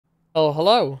Oh,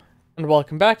 hello, and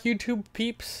welcome back, YouTube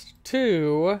peeps,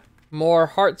 to more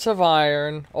Hearts of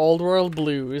Iron, Old World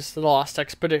Blues, The Lost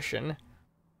Expedition.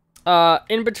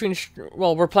 In between,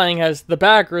 well, we're playing as the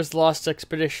Baggers, The Lost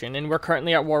Expedition, and we're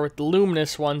currently at war with the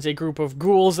Luminous Ones, a group of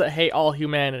ghouls that hate all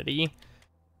humanity.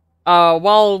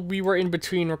 While we were in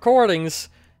between recordings,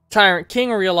 Tyrant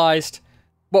King realized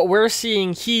what we're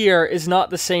seeing here is not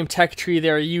the same tech tree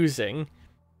they're using,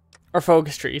 or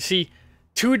focus tree. See,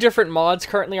 two different mods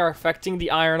currently are affecting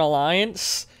the Iron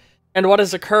Alliance, and what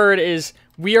has occurred is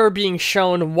we are being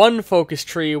shown one focus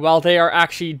tree while they are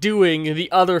actually doing the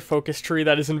other focus tree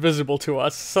that is invisible to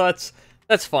us. So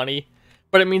that's funny,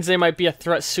 but it means they might be a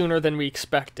threat sooner than we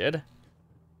expected.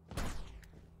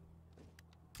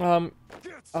 Oh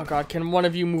god, can one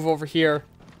of you move over here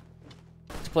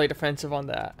to play defensive on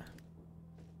that?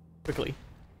 Quickly.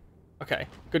 Okay,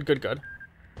 good.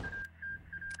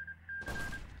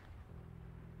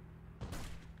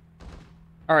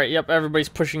 Alright, yep, everybody's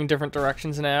pushing in different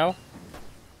directions now.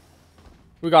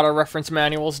 We got our reference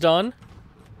manuals done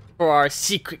for our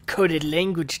secret coded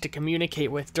language to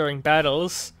communicate with during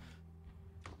battles.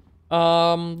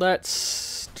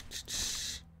 Let's...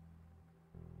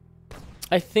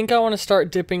 I think I want to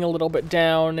start dipping a little bit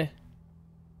down.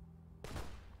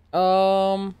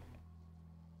 Do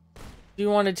you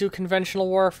want to do conventional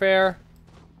warfare?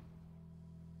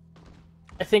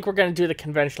 I think we're going to do the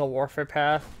conventional warfare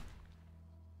path.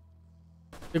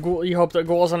 You hope the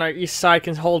ghouls on our east side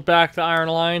can hold back the Iron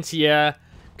Alliance? Yeah,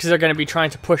 because they're going to be trying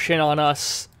to push in on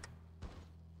us.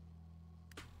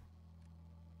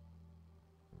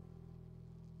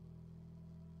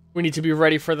 We need to be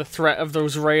ready for the threat of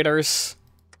those raiders.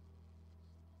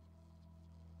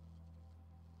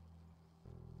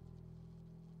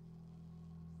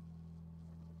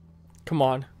 Come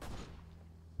on.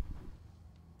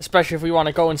 Especially if we want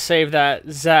to go and save that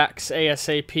Zax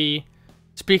ASAP.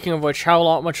 Speaking of which,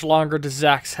 much longer does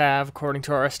Zax have, according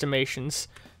to our estimations?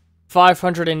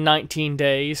 519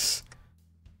 days.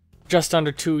 Just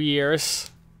under 2 years.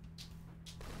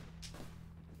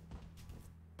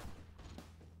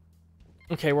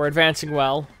 Okay, we're advancing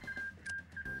well.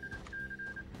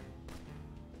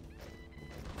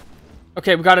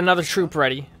 Okay, we got another troop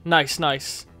ready.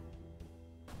 Nice.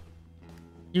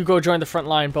 You go join the front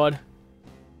line, bud.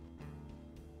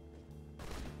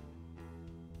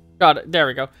 Got it. There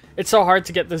we go. It's so hard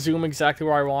to get the zoom exactly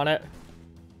where I want it.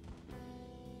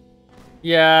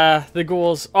 Yeah, the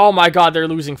ghouls. Oh my god, they're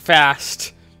losing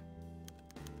fast.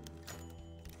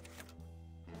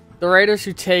 The raiders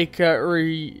who take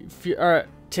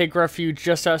refuge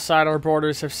just outside our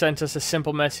borders have sent us a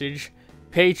simple message: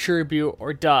 pay tribute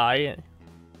or die.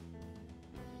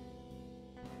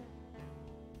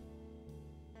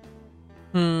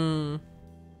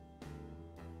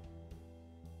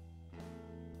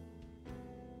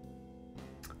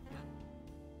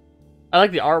 I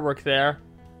like the artwork there.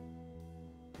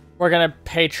 We're gonna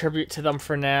pay tribute to them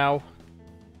for now.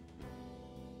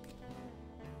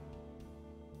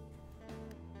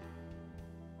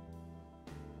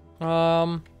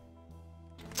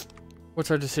 What's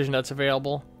our decision that's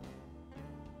available?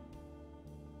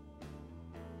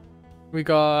 We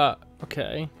got...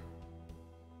 okay.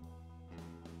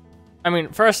 I mean,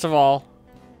 first of all,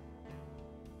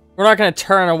 we're not gonna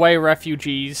turn away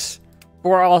refugees. But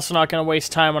we're also not going to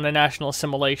waste time on a national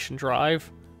assimilation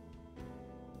drive.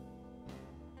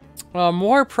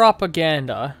 More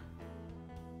propaganda.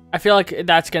 I feel like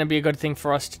that's going to be a good thing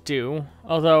for us to do.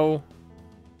 Although...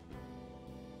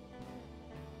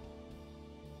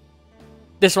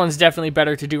 this one's definitely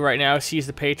better to do right now. Seize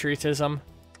the patriotism.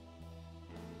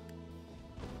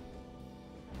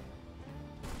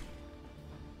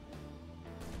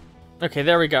 Okay,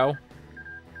 there we go.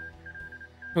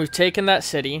 We've taken that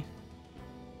city.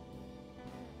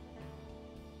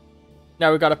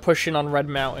 Now we gotta push in on Red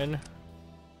Mountain.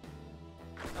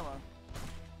 Hello.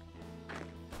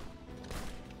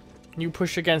 You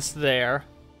push against there.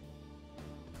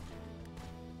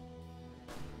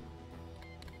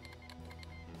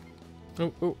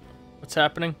 Ooh, what's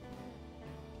happening?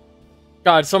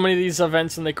 God, so many of these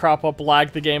events when they crop up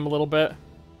lag the game a little bit.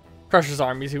 Crusher's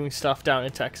army's doing stuff down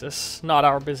in Texas. Not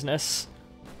our business.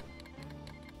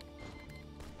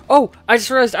 Oh, I just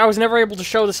realized I was never able to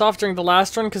show this off during the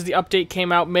last run because the update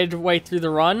came out midway through the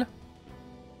run.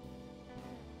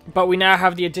 But we now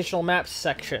have the additional maps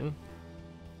section.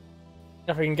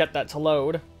 If we can get that to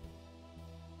load.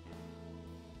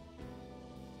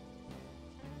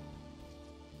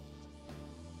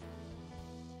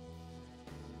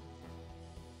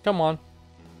 Come on.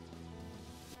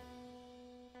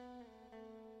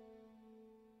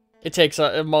 It takes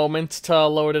a moment to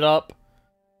load it up.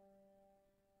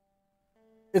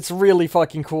 It's really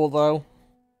fucking cool, though.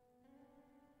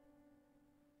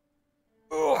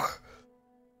 Ugh.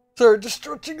 Sorry, just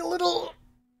stretching a little.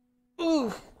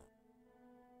 Ugh.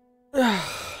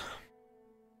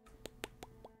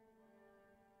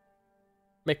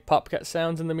 Make popcat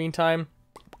sounds in the meantime.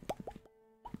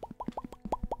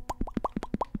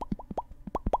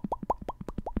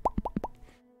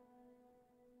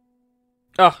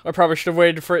 Oh, I probably should have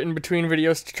waited for it in between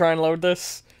videos to try and load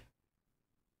this.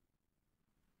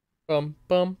 Bum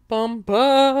bum bum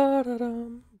ba da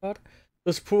dum ba.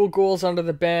 Those pool ghouls under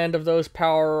the band of those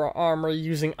power armor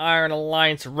using Iron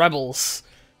Alliance rebels.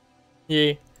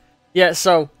 Yeah. Yeah,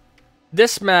 so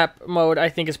this map mode I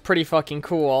think is pretty fucking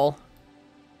cool.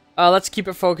 Let's keep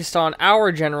it focused on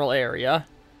our general area.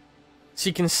 So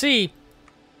you can see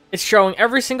it's showing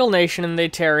every single nation in the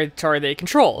territory they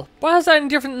control. Why is that any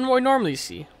different than what we normally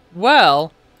see?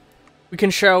 Well, we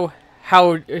can show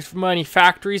how many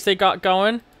factories they got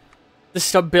going, the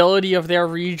stability of their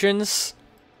regions,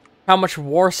 how much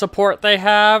war support they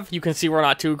have. You can see we're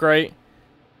not too great.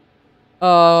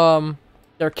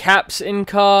 Their caps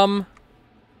income,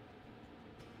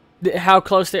 how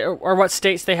close they or what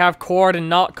states they have cored and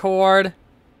not cored.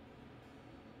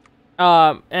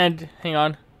 And hang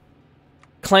on.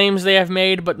 Claims they have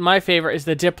made, but my favorite is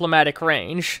the diplomatic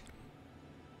range.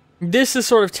 This is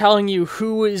sort of telling you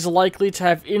who is likely to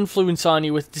have influence on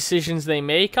you with decisions they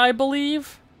make, I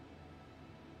believe.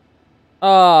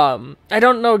 I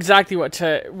don't know exactly what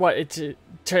it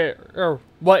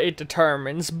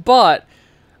determines, but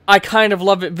I kind of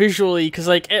love it visually because,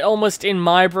 like, it almost in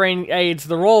my brain aids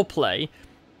the roleplay.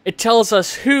 It tells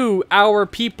us who our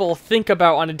people think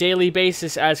about on a daily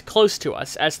basis as close to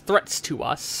us, as threats to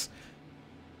us.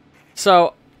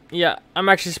 So, yeah, I'm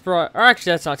actually surprised. Or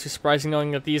actually, that's not too surprising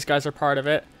knowing that these guys are part of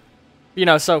it. You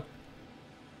know, so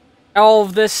all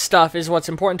of this stuff is what's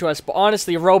important to us. But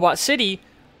honestly, Robot City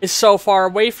is so far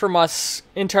away from us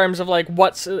in terms of like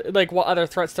what other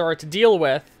threats there are to deal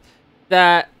with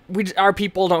that our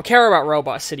people don't care about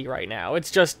Robot City right now. It's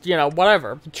just, you know,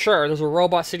 whatever. Sure, there's a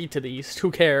Robot City to the east.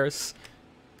 Who cares?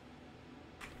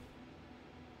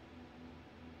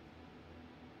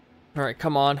 All right,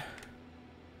 come on.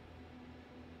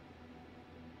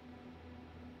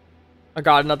 I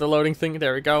got another loading thing.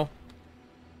 There we go.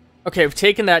 Okay, we've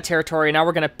taken that territory. Now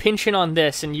we're going to pinch in on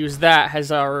this and use that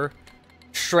as our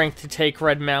strength to take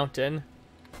Red Mountain.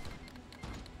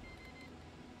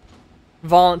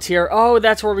 Volunteer. Oh,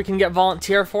 that's where we can get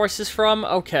volunteer forces from?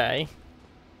 Okay.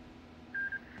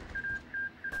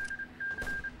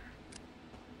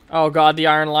 Oh god, the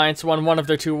Iron Alliance won one of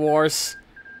their two wars.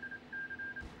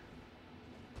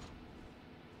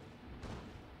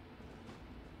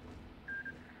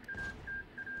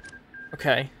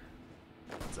 Okay.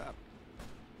 What's up?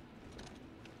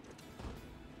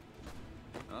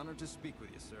 Honored to speak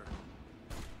with you, sir.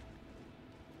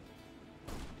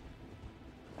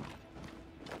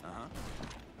 Uh-huh.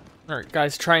 Alright,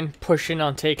 guys, try and push in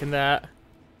on taking that.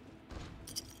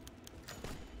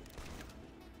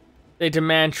 They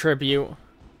demand tribute.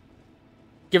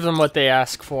 Give them what they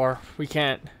ask for. We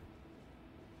can't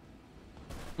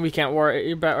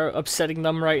worry about upsetting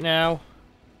them right now.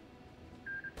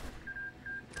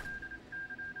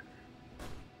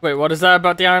 Wait, what is that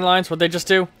about the Iron Lines? What'd they just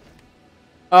do?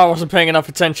 Oh, I wasn't paying enough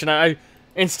attention. I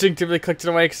instinctively clicked it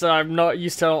away because I'm not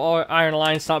used to Iron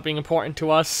Alliance not being important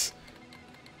to us.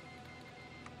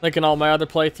 Like in all my other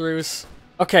playthroughs.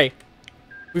 Okay.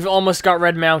 We've almost got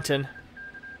Red Mountain.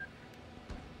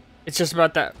 It's just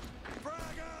about that.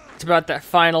 It's about that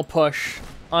final push.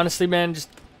 Honestly, man, just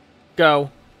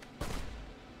go.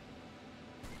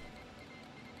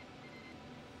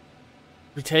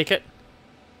 We take it?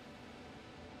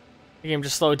 The game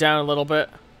just slowed down a little bit.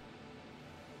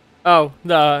 Oh,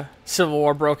 the Civil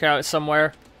War broke out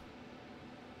somewhere.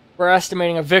 We're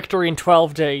estimating a victory in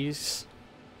 12 days.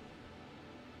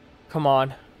 Come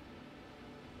on.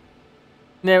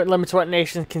 It limits what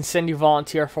nations can send you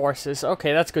volunteer forces.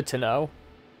 Okay, that's good to know.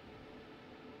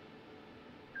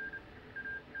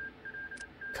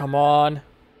 Come on.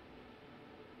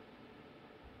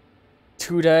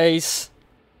 2 days.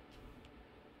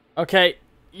 Okay.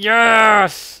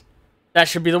 Yes! That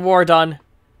should be the war done.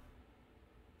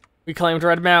 We claimed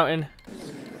Red Mountain.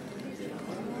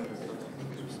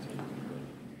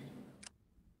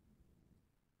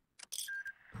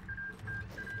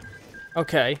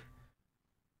 Okay.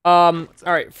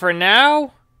 Alright, for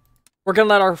now, we're gonna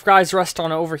let our guys rest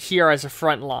on over here as a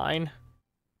front line.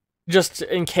 Just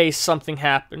in case something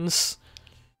happens.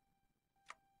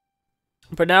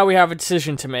 But now we have a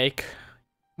decision to make.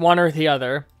 One or the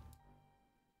other.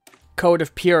 Code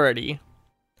of Purity.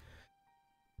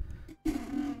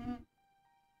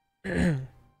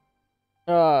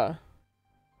 uh,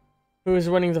 who's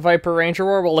winning the Viper Ranger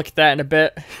War? We'll look at that in a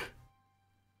bit.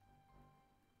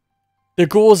 The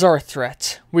ghouls are a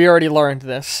threat. We already learned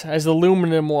this, as the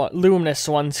luminous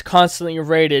ones constantly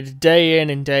raided day in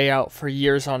and day out for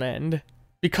years on end.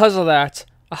 Because of that,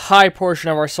 a high portion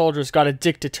of our soldiers got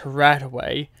addicted to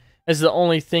Rataway, as the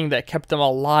only thing that kept them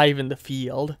alive in the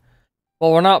field.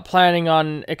 While we're not planning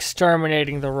on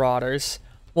exterminating the Rotters,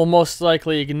 we'll most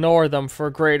likely ignore them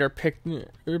for the greater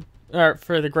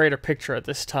picture at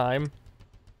this time.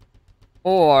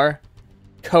 Or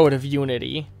Code of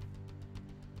Unity.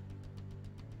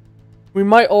 We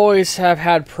might always have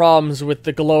had problems with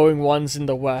the glowing ones in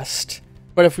the west,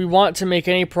 but if we want to make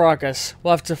any progress,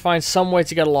 we'll have to find some way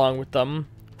to get along with them.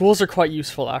 Ghouls are quite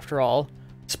useful after all,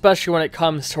 especially when it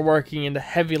comes to working in the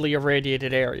heavily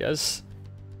irradiated areas.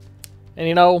 And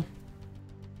you know,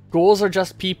 ghouls are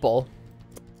just people.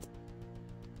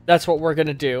 That's what we're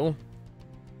gonna do.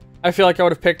 I feel like I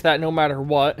would have picked that no matter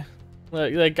what.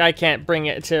 Like I can't bring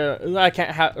it to,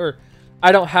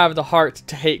 I don't have the heart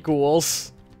to hate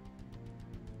ghouls.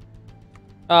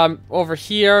 Over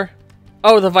here.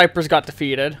 Oh, the Vipers got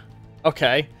defeated.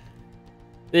 Okay.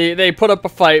 They put up a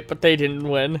fight, but they didn't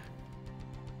win.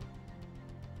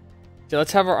 Okay,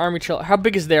 let's have our army chill. How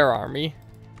big is their army?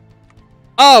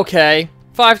 Oh, okay.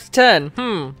 5 to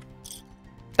 10.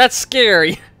 That's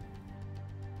scary.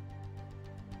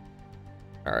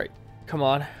 Alright, come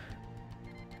on.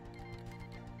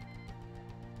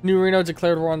 New Reno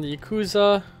declared war on the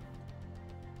Yakuza.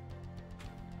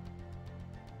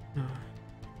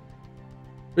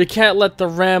 We can't let the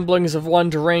ramblings of one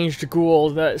deranged ghoul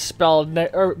that spill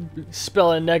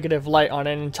a negative light on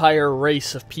an entire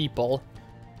race of people.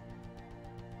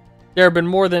 There have been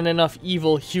more than enough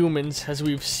evil humans, as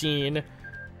we've seen,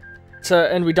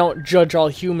 and we don't judge all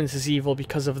humans as evil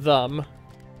because of them.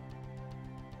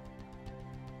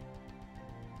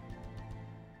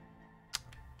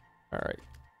 Alright.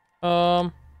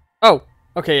 Oh!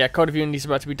 Okay, yeah, Code of Unity's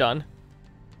about to be done.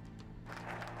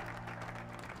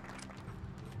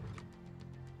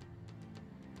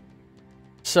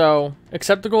 So,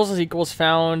 accept the ghouls as equals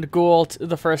found,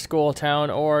 the first ghoul town,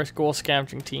 or ghoul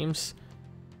scavenging teams.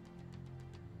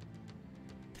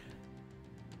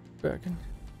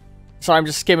 So I'm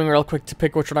just skimming real quick to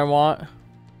pick which one I want.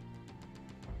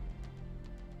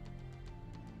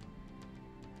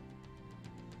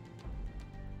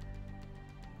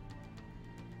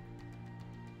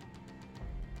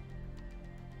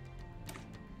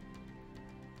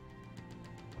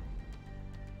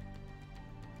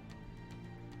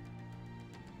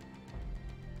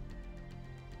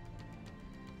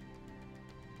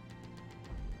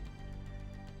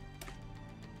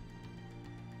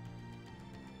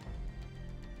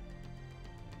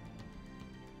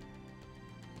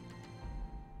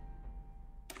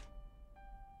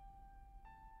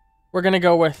 We're gonna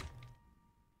go with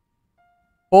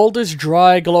Boulder's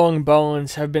dry glowing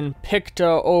bones have been picked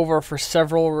over for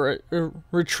several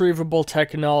retrievable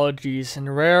technologies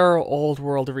and rare old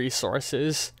world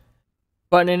resources.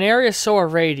 But in an area so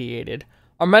irradiated,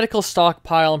 our medical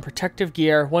stockpile and protective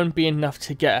gear wouldn't be enough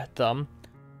to get at them.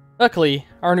 Luckily,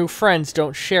 our new friends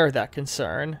don't share that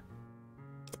concern.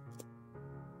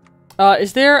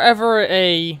 Is there ever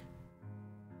a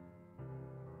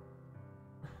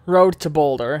road to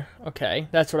Boulder? Okay,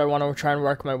 that's what I want to try and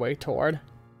work my way toward.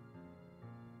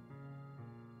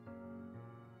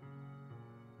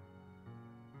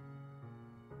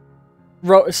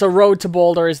 So road to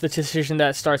Boulder is the decision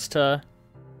that starts to...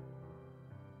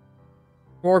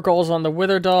 More goals on the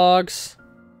Wither Dogs.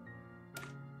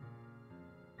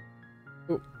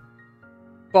 Ooh.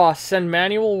 Boss, send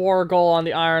manual war goal on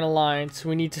the Iron Alliance.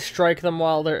 We need to strike them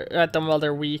while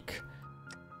they're weak.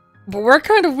 But we're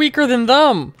kind of weaker than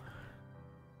them.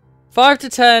 5 to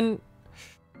 10.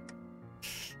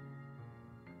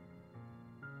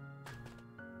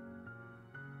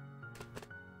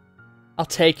 I'll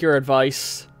take your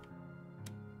advice.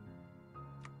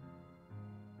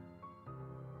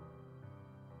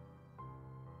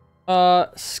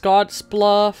 Scott's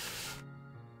Bluff.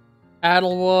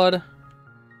 Adelwood.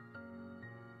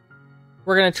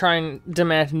 We're gonna try and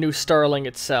demand New Sterling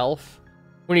itself.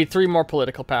 We need 3 more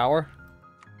political power.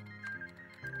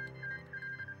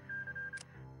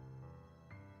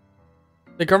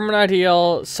 The government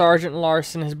ideal, Sergeant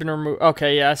Larson, has been removed.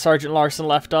 Okay, yeah, Sergeant Larson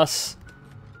left us.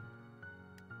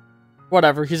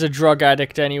 Whatever, he's a drug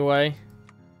addict anyway.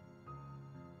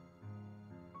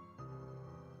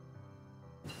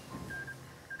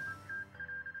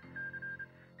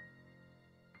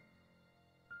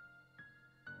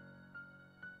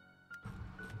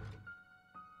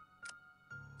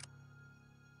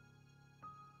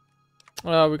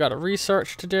 We got a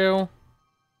research to do.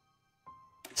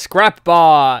 Scrap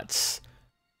bots.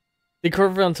 The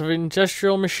equivalent of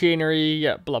industrial machinery.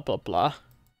 Yeah, blah, blah, blah.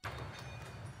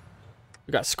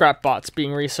 We got scrap bots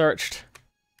being researched.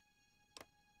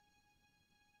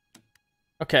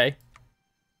 Okay.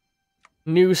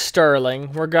 New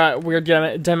Sterling. We're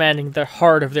demanding the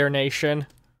heart of their nation.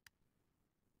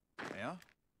 Yeah?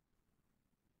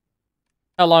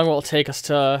 How long will it take us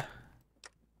to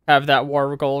have that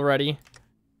war goal ready?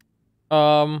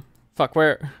 Fuck,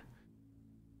 where?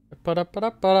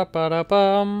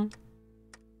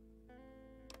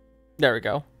 There we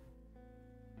go.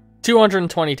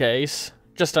 220 days.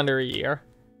 Just under a year.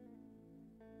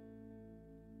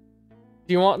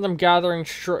 Do you want them gathering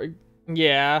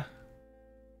Yeah.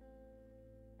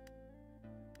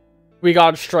 We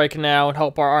gotta strike now and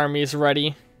hope our army is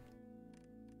ready.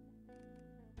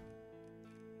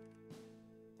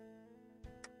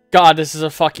 God, this is a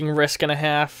fucking risk and a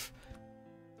half.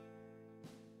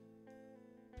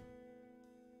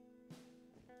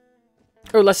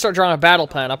 Oh, let's start drawing a battle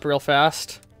plan up real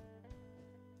fast.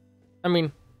 I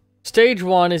mean, stage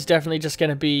 1 is definitely just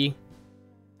gonna be...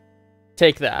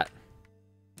 take that.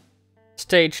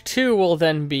 Stage 2 will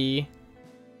then be...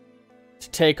 to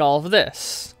take all of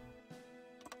this.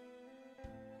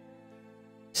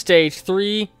 Stage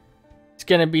 3 is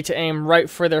gonna be to aim right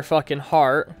for their fucking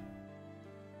heart.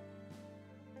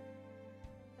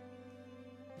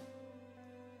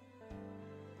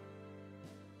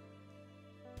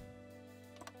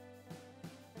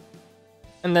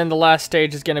 And then the last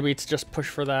stage is gonna be to just push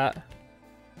for that.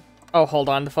 Oh, hold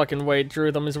on. The fucking way it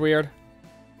drew them is weird.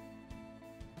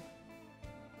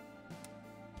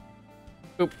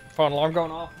 Oop, phone alarm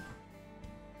going off.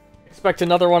 Expect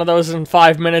another one of those in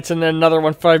 5 minutes and then another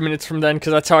one 5 minutes from then,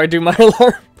 because that's how I do my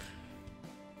alarm.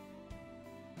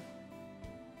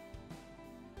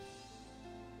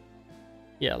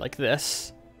 Yeah, like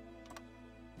this.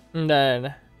 And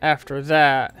then, after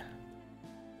that...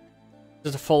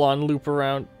 just a full-on loop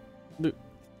around... there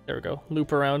we go.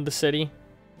 Loop around the city.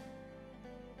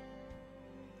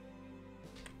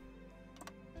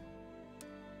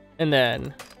 And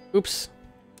then... oops.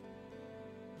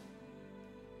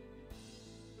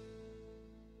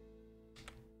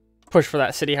 Push for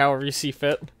that city however you see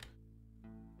fit.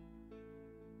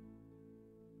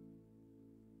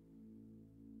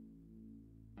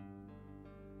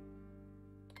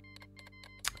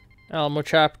 Alamo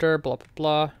chapter, blah blah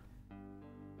blah.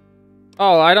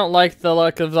 Oh, I don't like the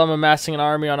look of them amassing an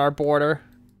army on our border.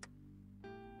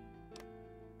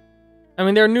 I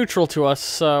mean, they're neutral to us,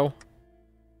 so...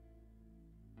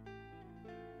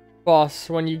 Boss,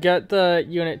 when you get the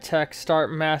unit tech, start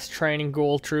mass training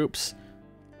ghoul troops.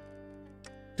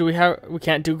 Do we have... we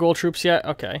can't do ghoul troops yet?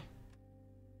 Okay.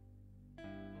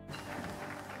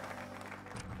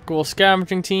 Ghoul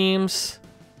scavenging teams.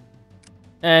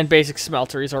 And basic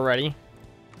smelteries already.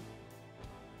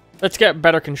 Let's get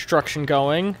better construction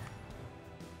going.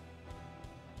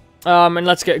 And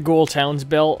let's get ghoul towns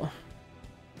built.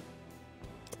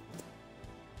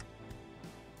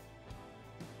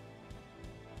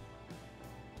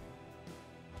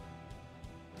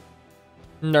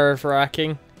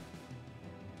 Nerve-wracking.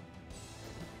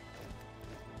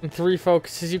 And 3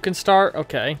 focuses you can start?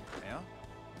 Okay. Yeah?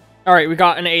 Alright, we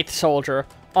got an 8th soldier.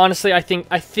 Honestly, I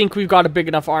think we've got a big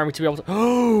enough army to be able to...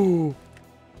 oh!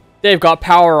 They've got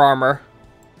power armor.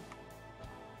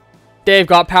 They've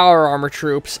got power armor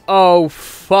troops. Oh,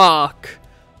 fuck.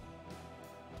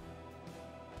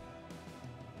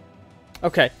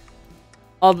 Okay.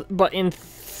 But in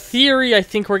theory, I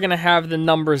think we're gonna have the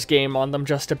numbers game on them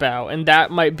just about. And that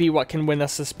might be what can win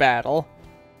us this battle.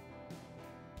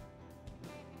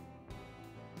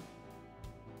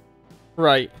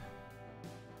 Right.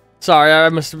 Sorry, I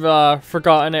must have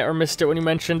forgotten it or missed it when you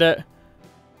mentioned it.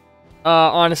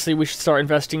 Honestly, we should start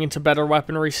investing into better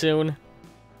weaponry soon.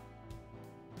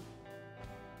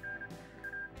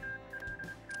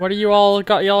 What do you all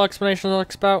got y'all explanation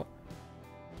looks about?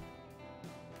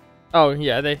 Oh,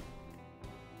 yeah, they...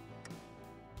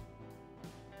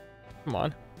 come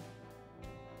on.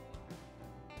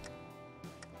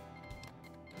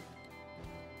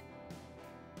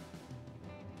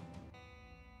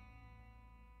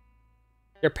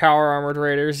 Your power armored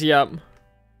raiders, yep.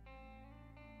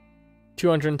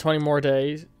 220 more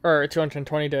days, or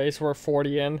 220 days, we're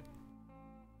 40 in.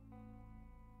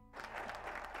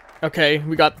 Okay,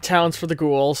 we got the towns for the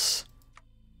ghouls.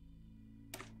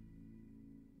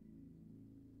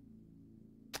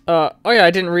 Oh yeah,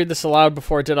 I didn't read this aloud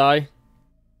before, did I?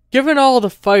 Given all the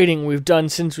fighting we've done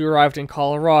since we arrived in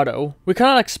Colorado, we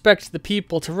cannot expect the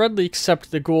people to readily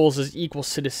accept the ghouls as equal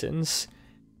citizens.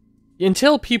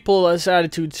 until people's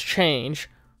attitudes change,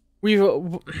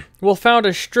 we'll found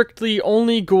a strictly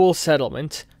only ghoul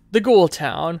settlement, the Ghoul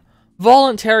Town.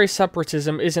 Voluntary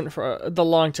separatism isn't for the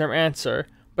long-term answer,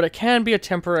 but it can be a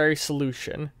temporary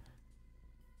solution.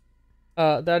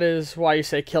 That is why you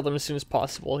say kill them as soon as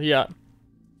possible, yeah.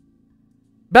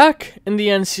 Back in the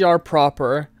NCR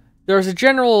proper, there is a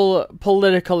general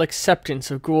political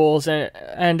acceptance of ghouls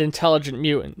and intelligent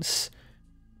mutants,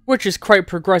 which is quite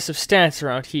progressive stance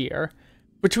around here.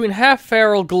 Between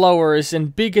half-feral glowers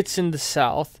and bigots in the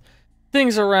south,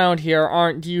 things around here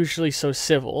aren't usually so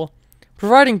civil.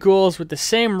 Providing ghouls with the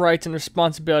same rights and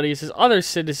responsibilities as other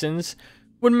citizens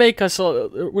would make us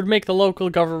the local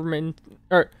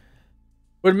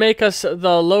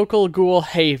ghoul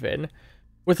haven,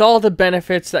 with all the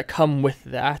benefits that come with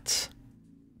that.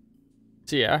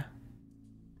 So yeah,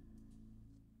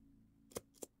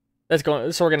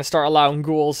 so we're gonna start allowing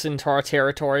ghouls into our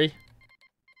territory.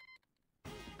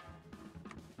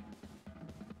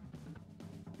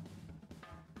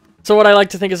 So what I like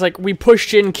to think is, like, we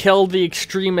pushed in, killed the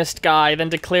extremist guy, then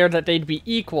declared that they'd be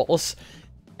equals,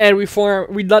 and we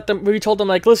told them,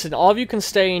 like, listen, all of you can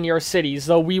stay in your cities,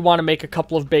 though we want to make a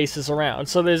couple of bases around.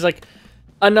 So there's, like,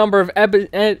 a number of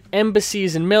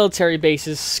embassies and military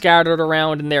bases scattered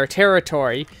around in their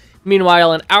territory.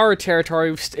 Meanwhile, in our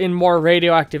territory, in more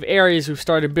radioactive areas, we've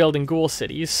started building ghoul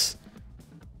cities.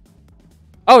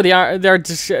 Oh, they're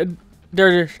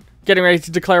getting ready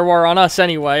to declare war on us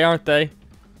anyway, aren't they?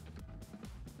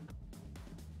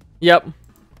 Yep.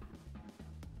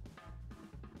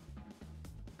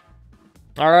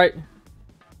 Alright.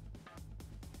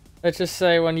 Let's just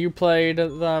say when you played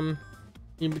them,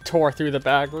 you tore through the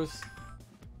baggers.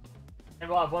 And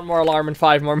we'll have one more alarm in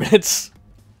 5 more minutes.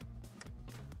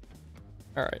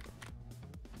 Alright.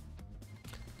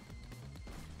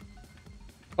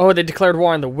 Oh, they declared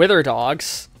war on the Wither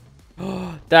Dogs.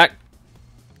 That...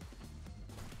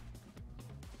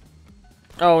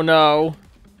 Oh no.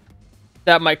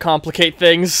 That might complicate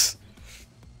things.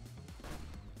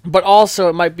 But also,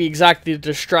 it might be exactly the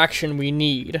distraction we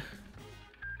need.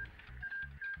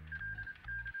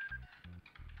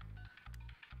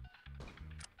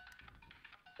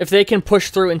 If they can push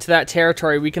through into that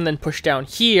territory, we can then push down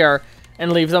here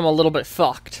and leave them a little bit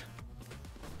fucked.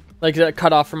 Like,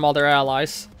 cut off from all their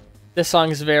allies. This song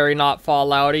is very not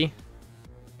Fallouty.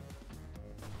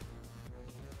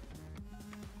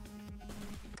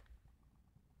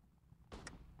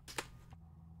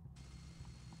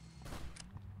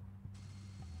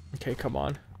 Okay, come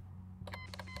on.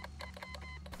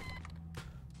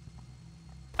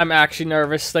 I'm actually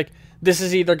nervous. Like, this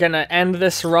is either gonna end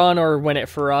this run or win it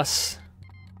for us.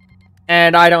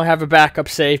 And I don't have a backup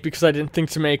save because I didn't think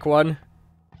to make one.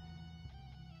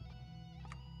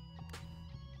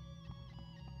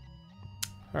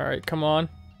 Alright, come on.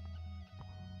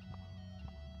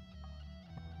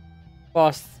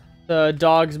 Boss, the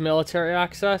dogs military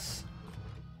access.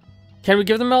 Can we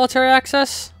give them military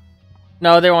access?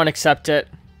 No, they won't accept it.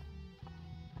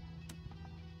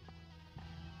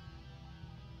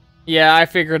 Yeah, I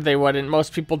figured they wouldn't.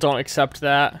 Most people don't accept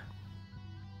that.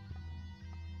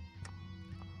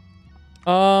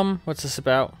 What's this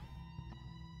about?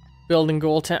 Building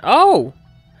Ghoul Town. Oh!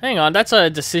 Hang on, that's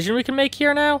a decision we can make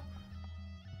here now?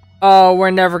 Oh, we're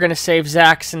never gonna save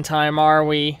Zax in time, are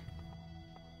we?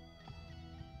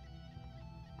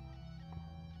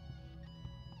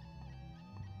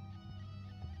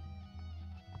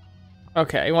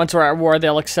 Okay, once we're at war,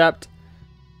 they'll accept.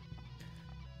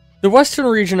 The western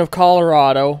region of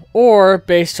Colorado, or,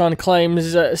 based on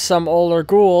claims some older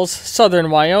ghouls,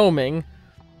 southern Wyoming,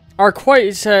 are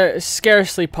quite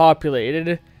scarcely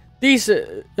populated.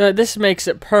 This makes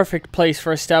it perfect place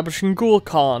for establishing ghoul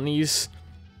colonies,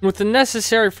 with the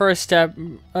necessary first step,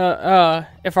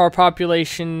 if our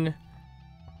population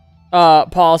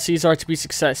policies are to be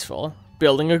successful,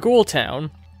 building a ghoul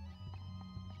town.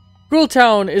 Ghoul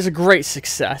Town is a great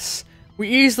success. We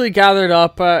easily gathered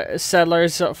up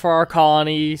settlers for our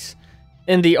colonies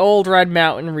in the old Red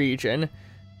Mountain region.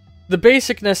 The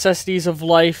basic necessities of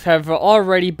life have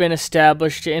already been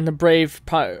established in the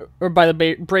by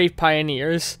the brave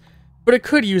pioneers, but it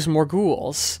could use more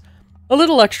ghouls. A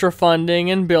little extra funding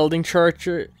and building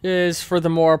churches for the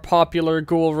more popular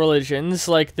ghoul religions,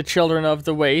 like the Children of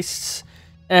the Wastes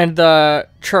and the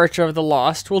Church of the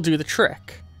Lost, will do the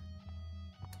trick.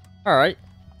 Alright.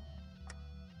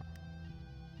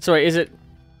 So wait, is it...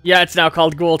 Yeah, it's now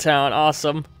called Ghoul Town.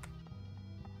 Awesome.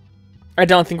 I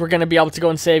don't think we're going to be able to go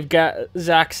and save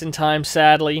Zax in time,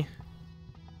 sadly.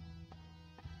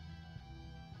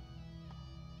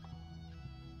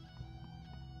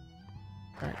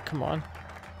 Alright, come on.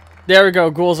 There we go.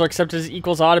 Ghouls are accepted as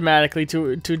equals automatically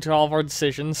to all of our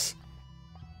decisions.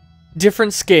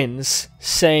 Different skins,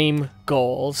 same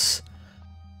goals.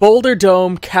 Boulder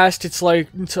Dome cast its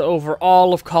light over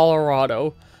all of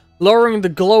Colorado, luring the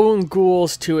glowing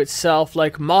ghouls to itself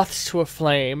like moths to a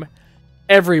flame.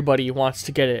 Everybody wants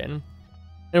to get in.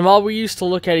 And while we used to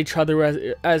look at each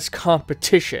other as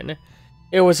competition,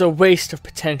 it was a waste of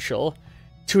potential.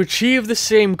 To achieve the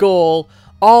same goal,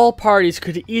 all parties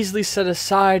could easily set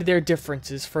aside their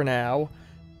differences for now.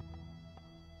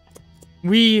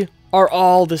 We are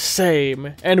all the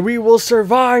same, and we will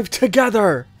survive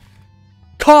together!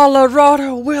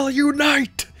 Colorado will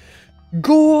unite!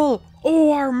 Ghoul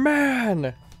or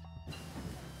man!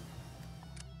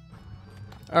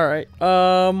 Alright,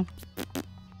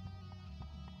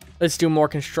 let's do more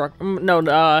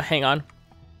hang on.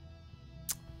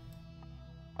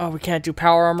 Oh, we can't do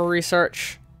power armor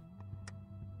research.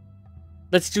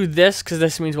 Let's do this, because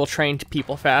this means we'll train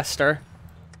people faster.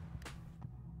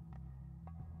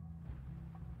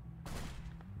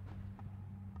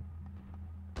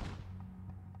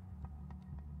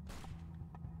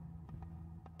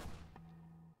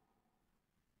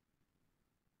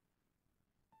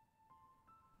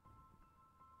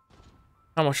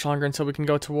 How much longer until we can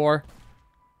go to war?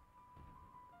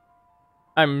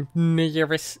 I'm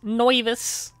nervous.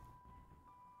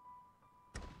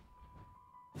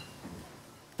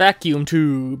 Vacuum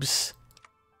tubes.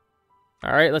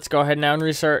 Alright, let's go ahead now and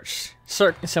research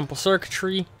simple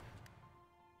circuitry.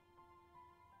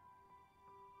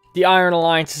 The Iron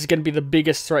Alliance is going to be the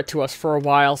biggest threat to us for a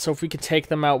while, so if we can take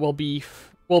them out, we'll be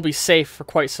safe for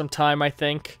quite some time, I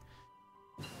think.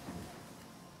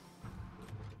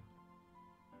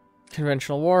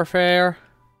 Conventional warfare.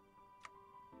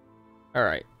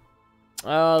 Alright.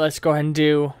 Let's go ahead and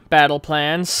do battle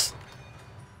plans.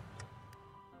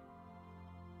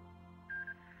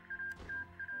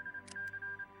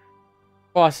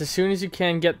 Boss, as soon as you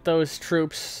can, get those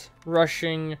troops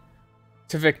rushing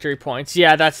to victory points.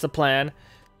 Yeah, that's the plan.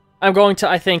 I'm going to,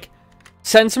 I think,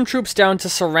 send some troops down to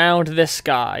surround this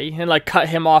guy and, like, cut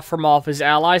him off from all of his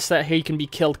allies so that he can be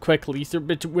killed quickly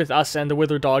with us and the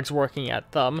Wither Dogs working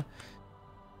at them.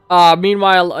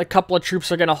 Meanwhile, a couple of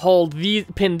troops are going to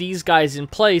pin these guys in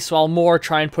place while more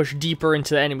try and push deeper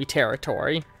into the enemy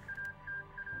territory.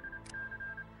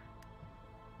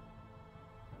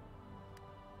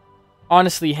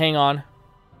 Honestly, hang on.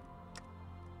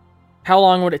 How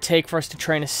long would it take for us to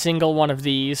train a single one of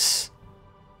these?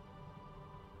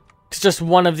 Because just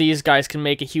one of these guys can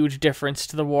make a huge difference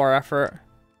to the war effort.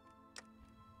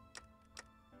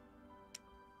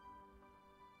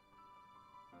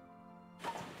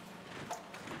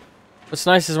 What's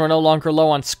nice is we're no longer low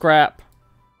on scrap.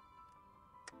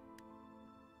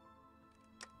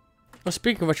 Well,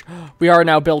 speaking of which, we are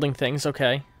now building things,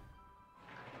 okay.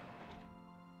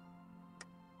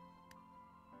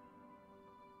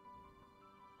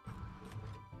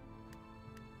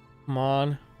 Come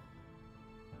on.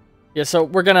 Yeah, so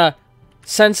we're gonna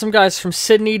send some guys from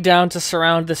Sydney down to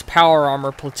surround this power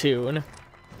armor platoon.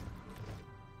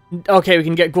 Okay, we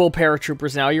can get ghoul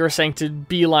paratroopers now. You were saying to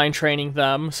beeline training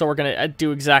them, so we're gonna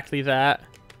do exactly that.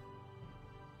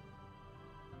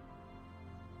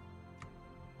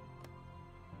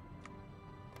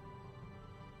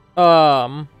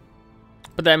 But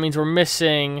that means we're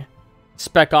missing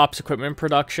Spec Ops equipment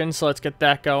production, so let's get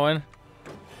that going.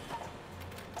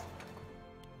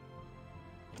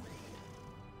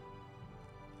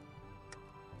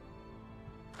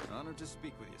 Honored to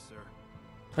speak with you, sir.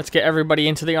 Let's get everybody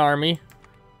into the army.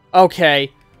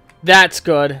 Okay, that's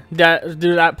good.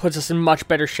 That puts us in much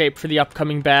better shape for the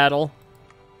upcoming battle.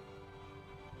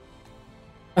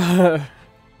 What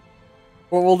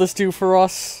will this do for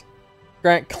us?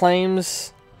 Grant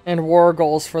claims and war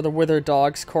goals for the Wither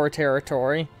Dogs core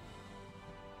territory.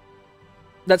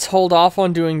 Let's hold off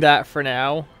on doing that for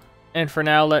now. And for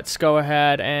now, let's go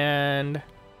ahead and...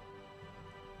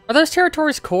 Are those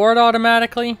territories cored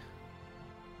automatically?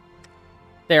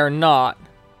 They are not.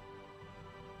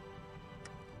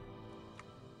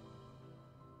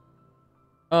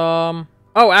 Oh,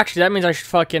 actually, that means I should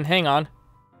fucking... Hang on.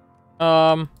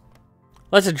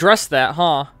 Let's address that,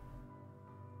 huh?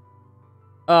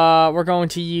 We're going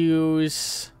to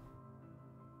use...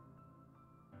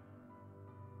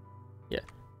 Yeah.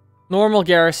 Normal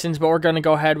garrisons, but we're going to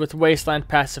go ahead with Wasteland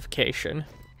Pacification.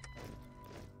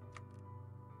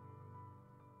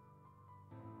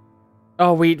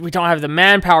 Oh, we don't have the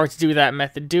manpower to do that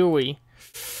method, do we?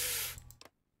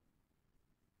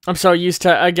 I'm so used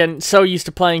to, again, so used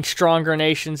to playing stronger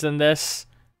nations than this.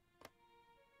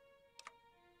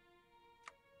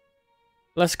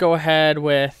 Let's go ahead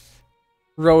with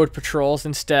road patrols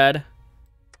instead.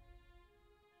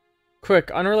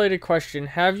 Quick, unrelated question.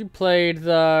 Have you played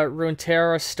the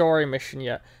Runeterra story mission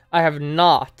yet? I have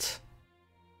not.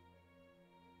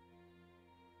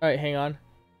 Alright, hang on.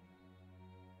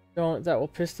 Don't, that will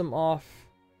piss them off.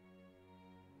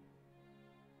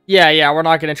 Yeah, we're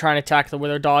not gonna try and attack the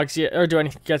Wither Dogs yet, or do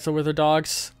anything against the Wither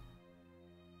Dogs.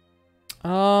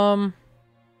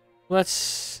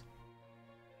 Let's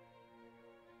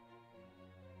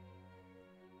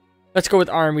go with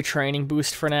army training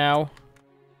boost for now.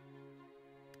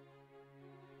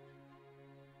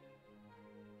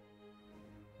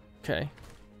 Okay,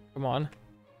 come on.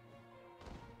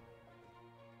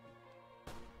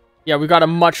 Yeah, we got a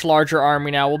much larger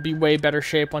army now. We'll be way better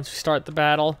shape once we start the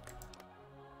battle.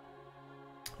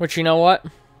 Which, you know what?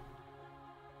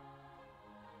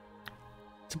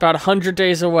 It's about 100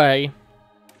 days away.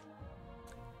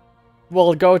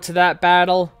 We'll go to that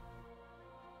battle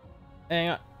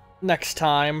next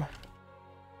time.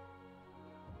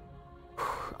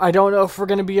 I don't know if we're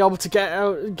gonna be able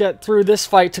to get through this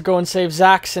fight to go and save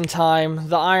Zax in time.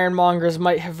 The Ironmongers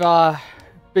might have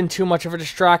been too much of a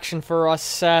distraction for us,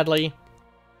 sadly.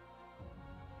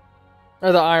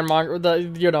 Or the Ironmonger,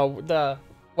 the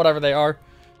whatever they are.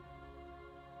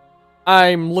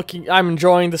 I'm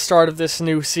enjoying the start of this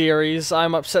new series.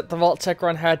 I'm upset the Vault-Tec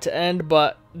run had to end,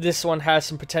 but this one has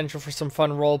some potential for some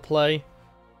fun roleplay.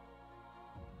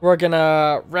 We're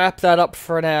gonna wrap that up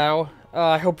for now.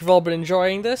 I hope you've all been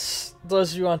enjoying this.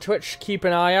 Those of you on Twitch, keep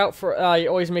an eye out for, I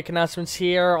always make announcements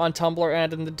here on Tumblr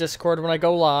and in the Discord when I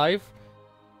go live.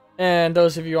 And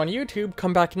those of you on YouTube,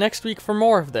 come back next week for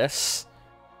more of this.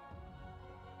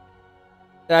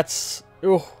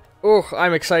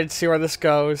 I'm excited to see where this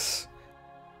goes.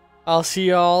 I'll see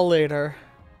y'all later.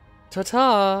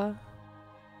 Ta-ta!